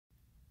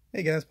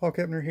Hey guys, Paul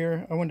Kepner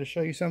here. I wanted to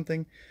show you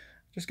something.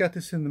 Just got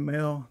this in the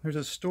mail. There's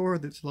a store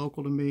that's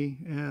local to me,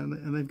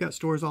 and they've got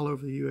stores all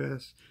over the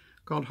U.S.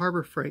 called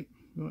Harbor Freight.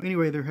 Well,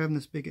 anyway, they're having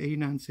this big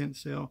 89-cent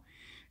sale.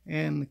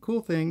 And the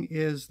cool thing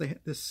is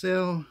this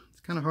sale, it's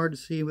kind of hard to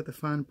see with the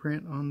fine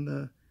print on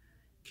the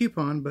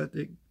coupon, but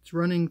it's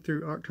running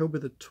through October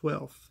the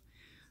 12th.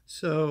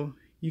 So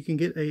you can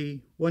get a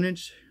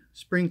 1-inch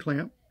spring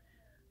clamp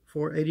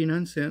for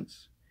 89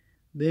 cents.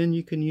 Then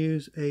you can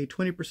use a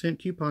 20%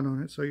 coupon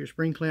on it. So your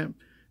spring clamp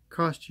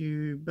costs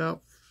you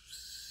about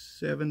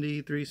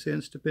 73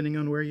 cents depending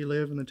on where you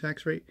live and the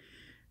tax rate.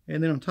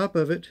 And then on top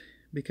of it,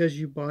 because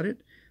you bought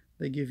it,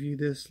 they give you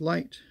this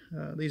light.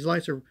 These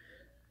lights are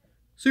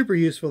super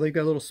useful. They've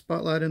got a little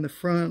spotlight in the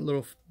front,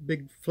 little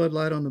big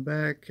floodlight on the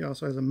back. It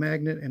also has a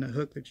magnet and a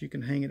hook that you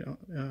can hang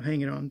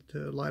it on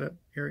to light up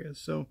areas.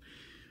 So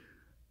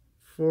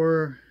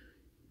for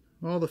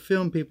all the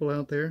film people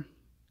out there,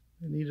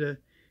 they need to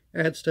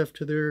add stuff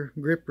to their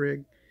grip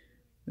rig.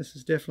 This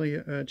is definitely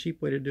a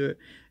cheap way to do it.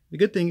 The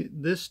good thing,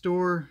 this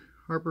store,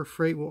 Harbor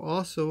Freight, will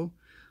also,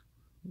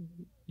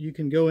 you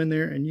can go in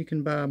there and you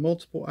can buy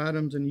multiple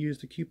items and use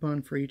the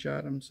coupon for each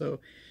item.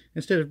 So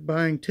instead of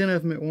buying 10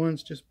 of them at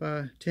once, just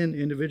buy 10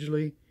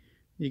 individually.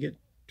 You get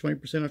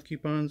 20% off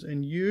coupons,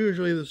 and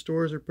usually the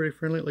stores are pretty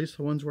friendly, at least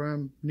the ones where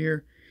I'm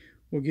near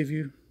will give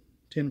you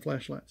 10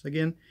 flashlights.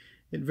 Again,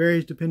 it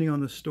varies depending on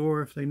the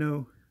store if they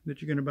know that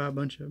you're going to buy a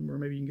bunch of them, or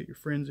maybe you can get your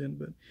friends in.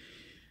 But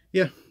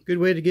yeah, good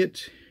way to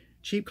get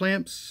cheap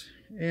clamps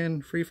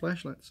and free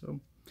flashlights. So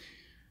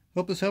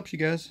hope this helps you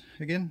guys.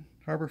 Again,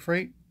 Harbor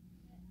Freight,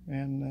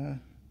 and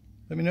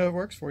let me know if it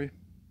works for you.